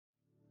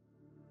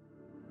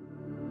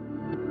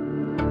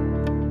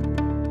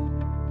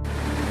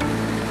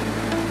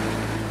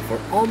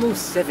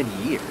almost 70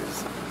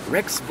 years,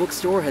 Rex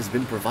Bookstore has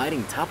been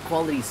providing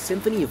top-quality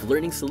symphony of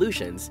learning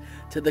solutions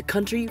to the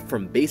country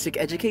from basic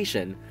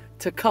education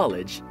to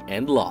college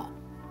and law.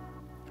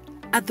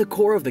 At the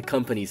core of the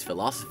company's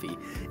philosophy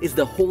is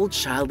the Whole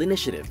Child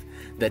Initiative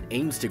that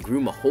aims to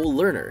groom a whole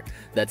learner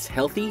that's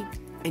healthy,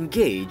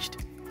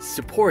 engaged,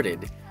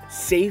 supported,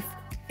 safe,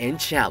 and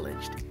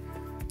challenged.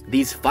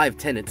 These 5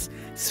 tenets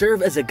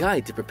serve as a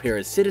guide to prepare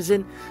a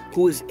citizen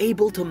who is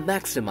able to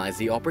maximize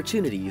the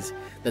opportunities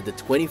that the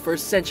 21st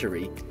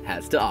century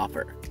has to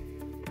offer.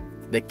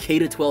 The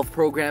K-12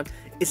 program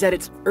is at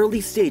its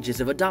early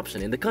stages of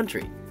adoption in the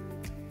country.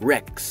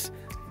 Rex,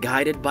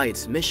 guided by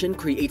its mission,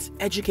 creates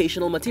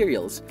educational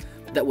materials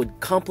that would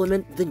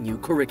complement the new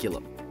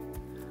curriculum,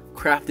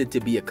 crafted to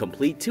be a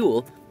complete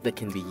tool that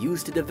can be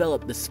used to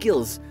develop the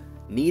skills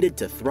needed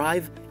to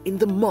thrive in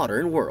the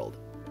modern world.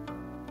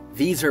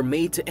 These are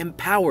made to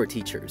empower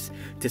teachers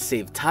to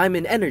save time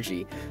and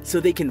energy so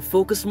they can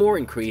focus more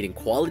in creating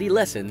quality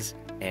lessons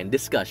and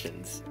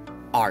discussions.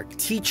 Our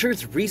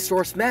teachers'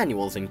 resource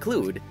manuals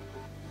include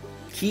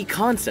key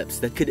concepts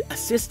that could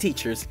assist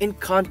teachers in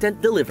content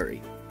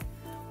delivery,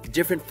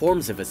 different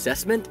forms of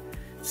assessment,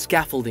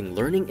 scaffolding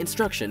learning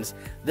instructions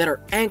that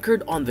are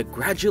anchored on the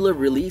gradual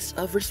release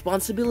of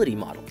responsibility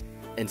model,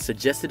 and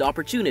suggested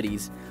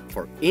opportunities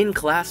for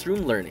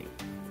in-classroom learning.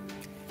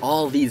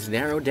 All these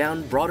narrow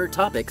down broader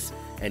topics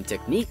and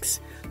techniques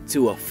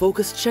to a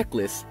focused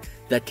checklist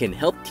that can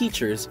help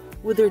teachers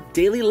with their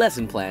daily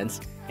lesson plans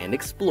and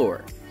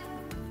explore.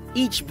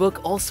 Each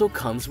book also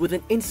comes with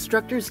an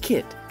instructor's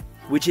kit,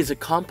 which is a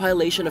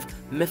compilation of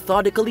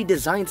methodically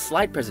designed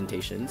slide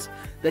presentations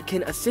that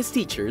can assist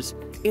teachers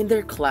in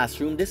their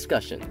classroom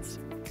discussions.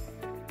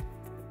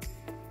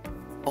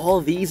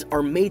 All these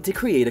are made to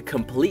create a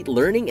complete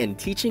learning and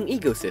teaching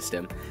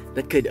ecosystem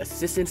that could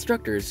assist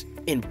instructors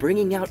in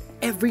bringing out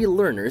every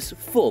learner's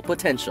full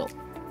potential.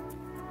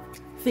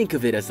 Think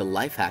of it as a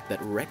life hack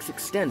that Rex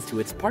extends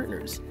to its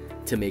partners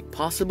to make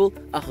possible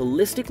a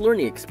holistic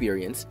learning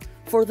experience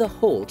for the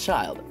whole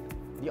child.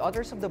 The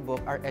authors of the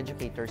book are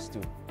educators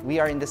too. We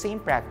are in the same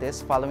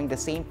practice, following the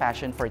same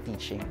passion for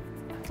teaching.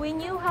 We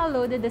knew how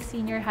loaded the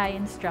senior high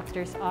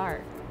instructors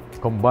are.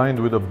 Combined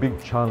with a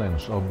big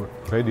challenge of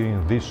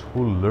readying these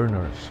whole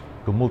learners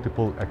to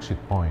multiple exit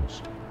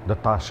points, the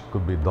task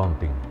could be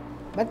daunting.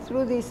 But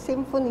through this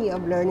symphony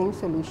of learning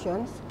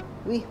solutions,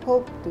 we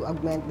hope to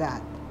augment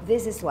that.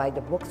 This is why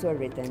the books were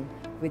written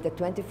with the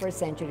 21st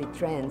century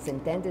trends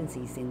and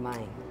tendencies in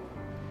mind.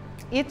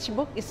 Each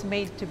book is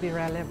made to be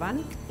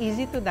relevant,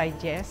 easy to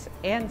digest,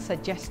 and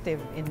suggestive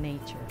in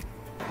nature.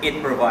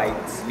 It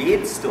provides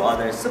leads to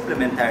other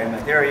supplementary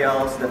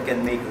materials that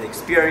can make the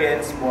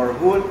experience more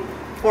whole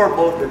for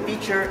both the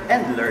teacher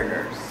and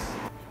learners.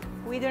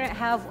 We didn't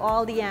have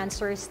all the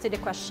answers to the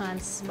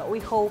questions, but we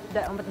hope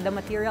that the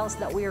materials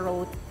that we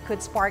wrote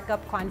could spark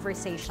up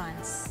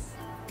conversations.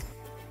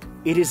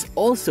 It is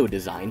also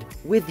designed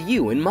with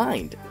you in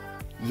mind.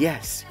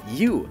 Yes,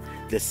 you,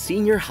 the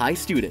senior high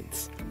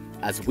students,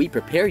 as we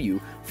prepare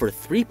you for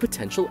 3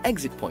 potential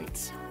exit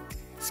points: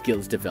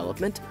 skills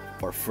development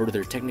or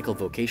further technical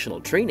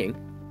vocational training,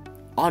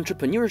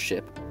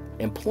 entrepreneurship,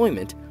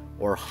 employment,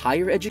 or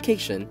higher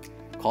education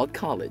called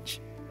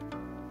college.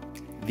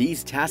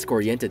 These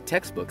task-oriented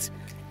textbooks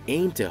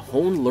aim to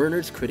hone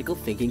learners' critical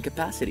thinking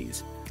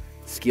capacities,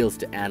 skills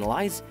to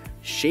analyze,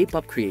 shape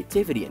up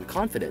creativity and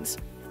confidence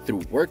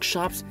through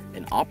workshops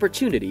and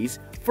opportunities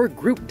for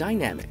group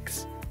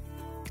dynamics.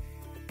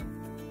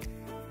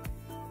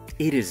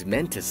 It is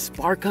meant to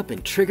spark up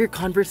and trigger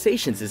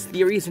conversations as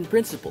theories and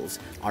principles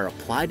are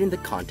applied in the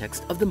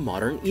context of the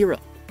modern era,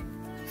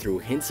 through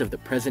hints of the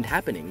present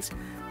happenings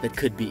that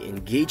could be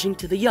engaging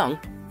to the young,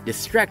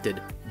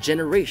 distracted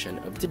generation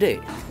of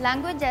today.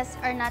 Languages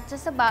are not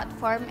just about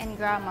form and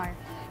grammar.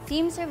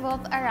 Themes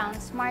revolve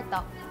around smart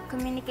talk,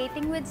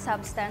 communicating with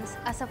substance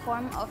as a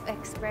form of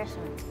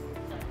expression.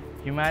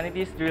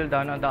 Humanities drill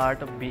down on the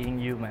art of being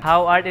human.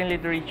 How art and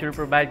literature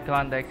provide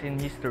context in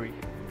history.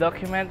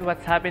 Document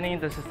what's happening in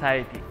the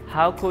society.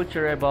 How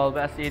culture evolves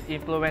as it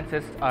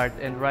influences art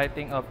and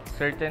writing of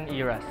certain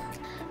eras.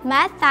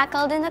 Math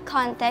tackled in the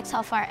context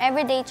of our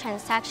everyday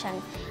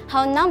transaction.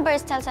 How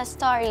numbers tells a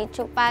story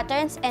through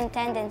patterns and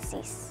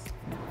tendencies.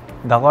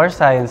 The core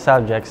science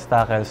subjects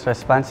tackles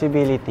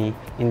responsibility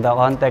in the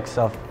context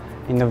of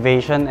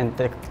innovation and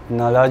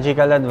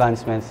technological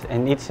advancements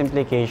and its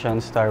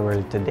implications to our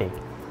world today.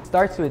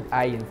 Starts with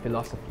I in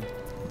philosophy.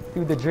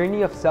 Through the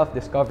journey of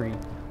self-discovery,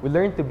 we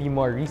learn to be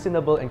more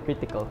reasonable and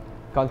critical,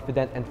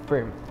 confident and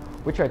firm,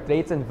 which are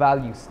traits and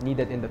values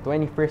needed in the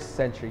 21st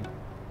century.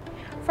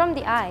 From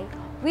the I,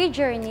 we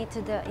journey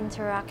to the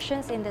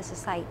interactions in the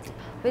society.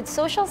 With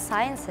social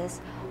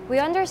sciences, we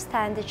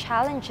understand the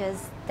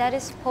challenges that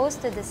is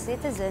posed to the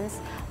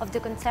citizens of the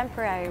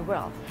contemporary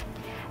world,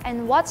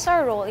 and what's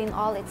our role in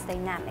all its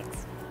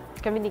dynamics.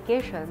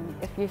 Communication,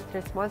 if used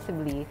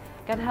responsibly,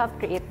 can help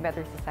create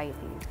better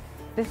societies.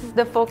 This is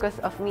the focus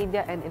of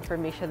media and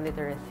information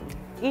literacy.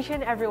 Each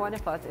and every one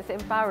of us is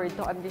empowered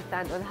to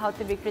understand on how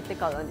to be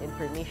critical on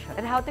information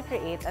and how to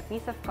create a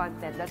piece of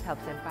content that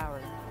helps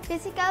empower.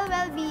 Physical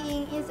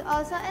well-being is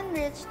also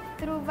enriched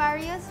through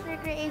various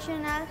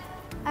recreational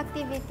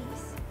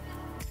activities.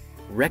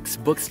 Rex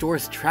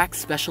Bookstore's track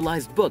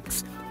specialized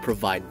books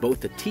provide both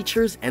the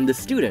teachers and the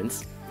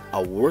students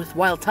a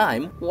worthwhile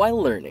time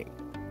while learning.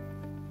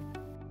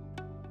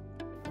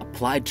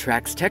 Applied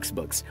Tracks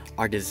textbooks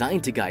are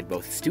designed to guide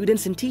both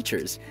students and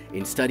teachers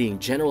in studying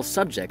general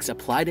subjects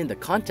applied in the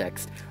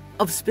context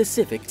of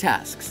specific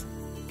tasks.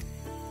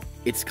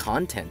 Its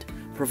content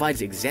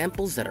provides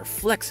examples that are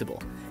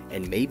flexible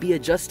and may be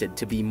adjusted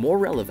to be more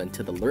relevant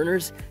to the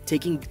learners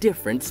taking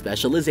different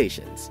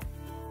specializations.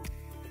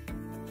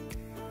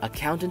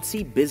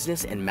 Accountancy,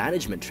 business, and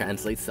management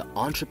translates the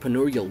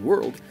entrepreneurial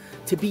world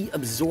to be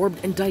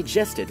absorbed and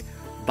digested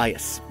by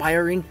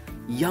aspiring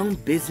young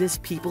business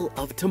people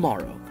of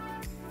tomorrow.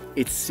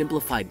 Its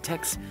simplified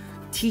text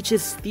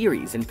teaches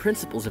theories and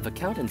principles of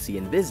accountancy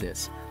and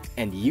business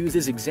and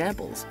uses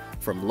examples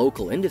from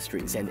local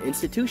industries and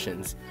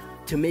institutions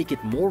to make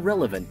it more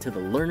relevant to the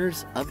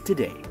learners of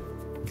today.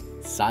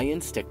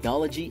 Science,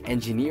 technology,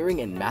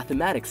 engineering, and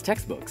mathematics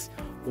textbooks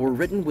were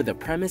written with the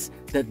premise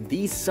that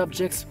these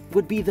subjects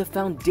would be the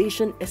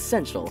foundation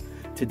essential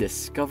to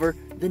discover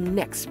the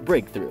next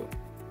breakthrough.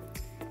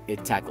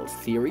 It tackles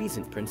theories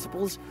and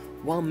principles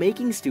while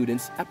making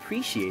students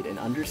appreciate and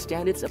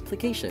understand its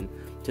application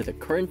to the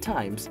current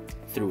times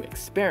through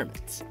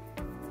experiments,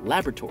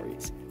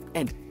 laboratories,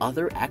 and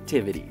other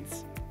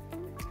activities.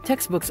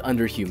 Textbooks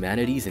under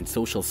humanities and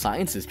social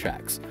sciences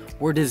tracks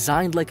were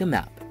designed like a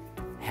map,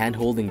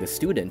 hand-holding the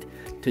student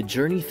to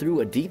journey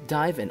through a deep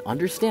dive and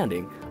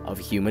understanding of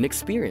human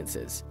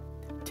experiences,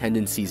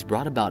 tendencies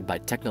brought about by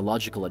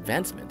technological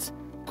advancements,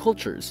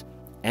 cultures,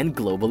 and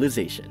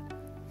globalization.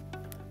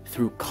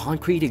 Through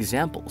concrete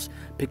examples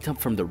picked up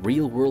from the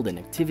real world and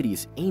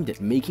activities aimed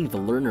at making the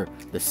learner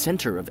the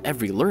center of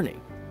every learning,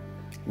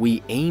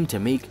 we aim to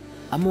make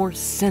a more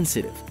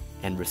sensitive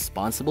and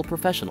responsible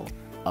professional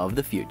of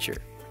the future.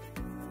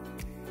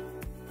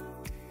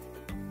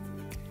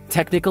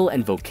 Technical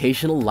and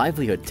vocational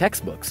livelihood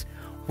textbooks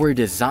were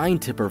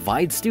designed to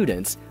provide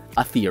students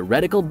a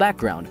theoretical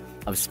background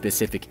of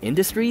specific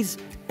industries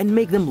and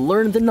make them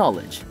learn the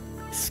knowledge,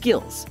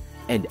 skills,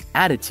 and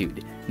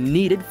attitude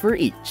needed for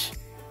each.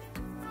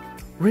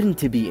 Written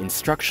to be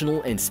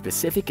instructional and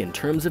specific in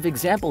terms of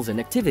examples and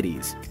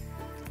activities,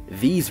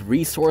 these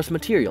resource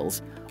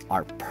materials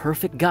are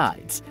perfect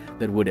guides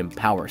that would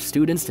empower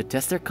students to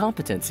test their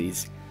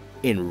competencies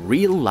in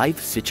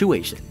real-life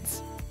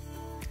situations.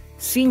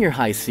 Senior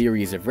high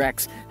series of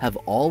Rex have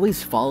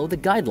always followed the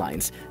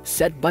guidelines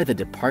set by the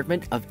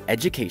Department of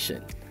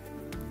Education.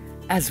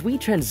 As we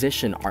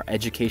transition our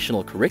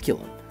educational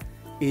curriculum,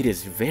 it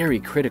is very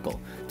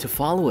critical to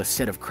follow a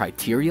set of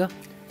criteria,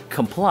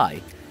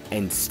 comply,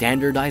 and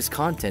standardize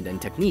content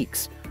and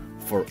techniques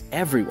for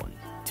everyone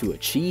to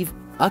achieve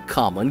a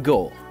common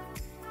goal.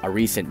 A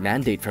recent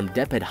mandate from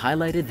DepEd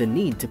highlighted the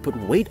need to put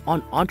weight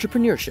on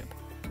entrepreneurship,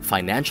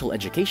 financial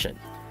education,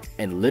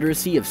 and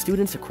literacy of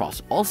students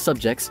across all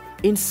subjects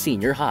in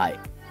senior high.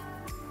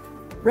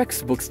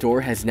 Rex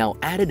Bookstore has now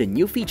added a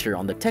new feature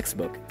on the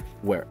textbook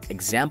where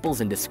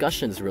examples and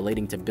discussions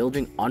relating to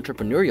building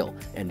entrepreneurial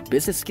and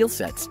business skill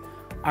sets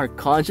are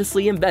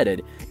consciously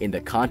embedded in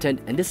the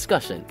content and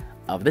discussion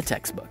of the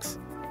textbooks.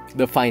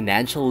 The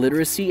Financial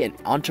Literacy and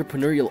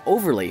Entrepreneurial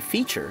Overlay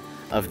feature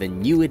of the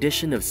new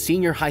edition of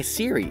Senior High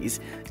Series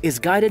is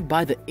guided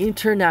by the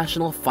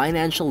International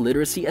Financial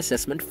Literacy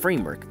Assessment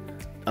Framework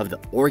of the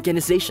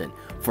Organization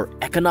for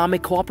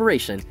Economic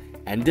Cooperation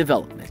and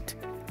Development,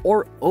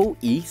 or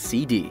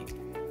OECD.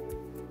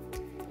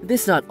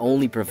 This not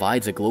only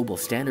provides a global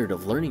standard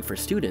of learning for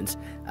students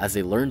as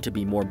they learn to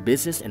be more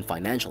business and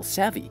financial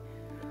savvy,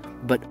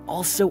 but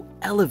also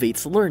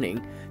elevates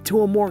learning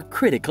to a more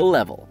critical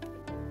level.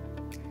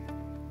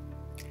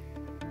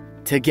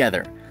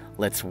 Together,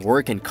 let's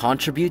work and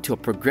contribute to a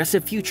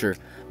progressive future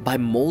by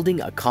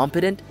molding a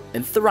competent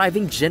and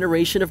thriving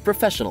generation of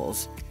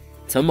professionals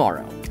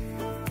tomorrow.